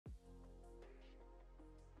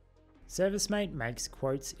ServiceM8 makes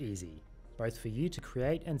quotes easy, both for you to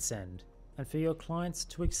create and send, and for your clients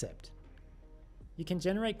to accept. You can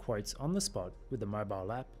generate quotes on the spot with the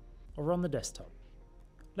mobile app or on the desktop.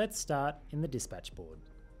 Let's start in the dispatch board.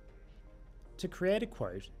 To create a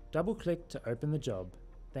quote, double-click to open the job,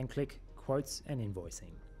 then click Quotes and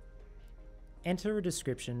Invoicing. Enter a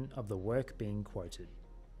description of the work being quoted.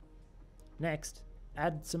 Next,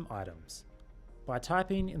 add some items. By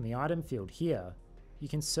typing in the item field here, you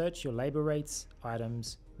can search your labour rates,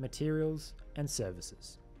 items, materials, and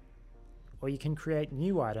services. Or you can create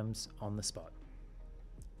new items on the spot.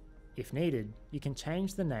 If needed, you can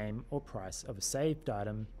change the name or price of a saved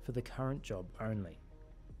item for the current job only.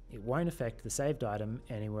 It won't affect the saved item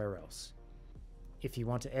anywhere else. If you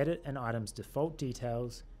want to edit an item's default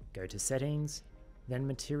details, go to Settings, then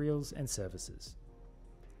Materials and Services.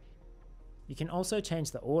 You can also change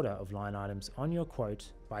the order of line items on your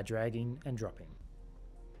quote by dragging and dropping.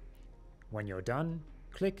 When you're done,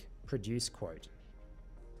 click Produce Quote.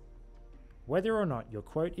 Whether or not your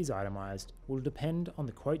quote is itemized will depend on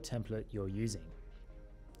the quote template you're using.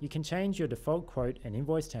 You can change your default quote and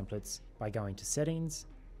invoice templates by going to Settings,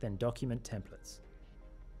 then Document Templates.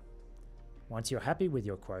 Once you're happy with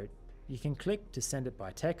your quote, you can click to send it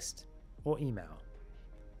by text or email.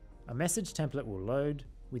 A message template will load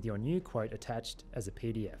with your new quote attached as a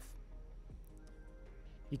PDF.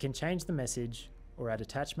 You can change the message or add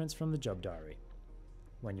attachments from the job diary.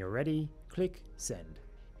 When you're ready, click Send.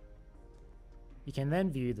 You can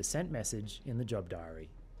then view the sent message in the job diary,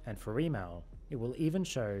 and for email, it will even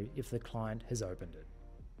show if the client has opened it.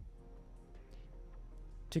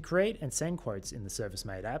 To create and send quotes in the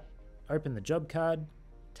ServiceM8 app, open the job card,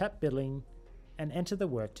 tap Billing, and enter the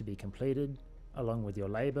work to be completed along with your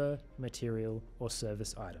labour, material, or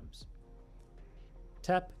service items.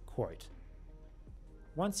 Tap Quote.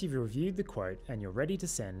 Once you've reviewed the quote and you're ready to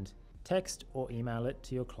send, text or email it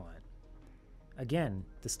to your client. Again,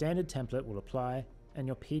 the standard template will apply and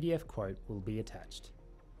your PDF quote will be attached.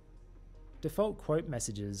 Default quote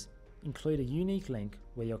messages include a unique link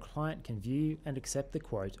where your client can view and accept the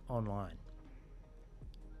quote online.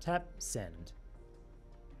 Tap Send.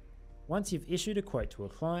 Once you've issued a quote to a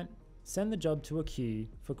client, send the job to a queue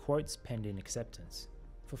for quotes pending acceptance,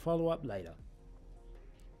 for follow-up later.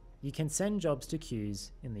 You can send jobs to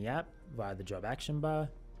queues in the app via the job action bar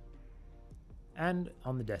and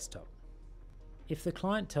on the desktop. If the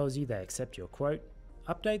client tells you they accept your quote,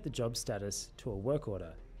 update the job status to a work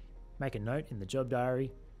order, make a note in the job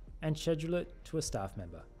diary, and schedule it to a staff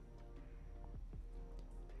member.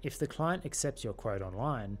 If the client accepts your quote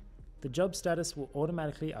online, the job status will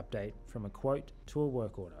automatically update from a quote to a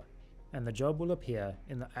work order, and the job will appear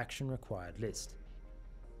in the Action Required list.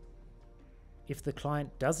 If the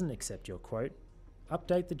client doesn't accept your quote,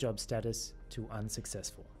 update the job status to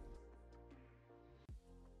unsuccessful.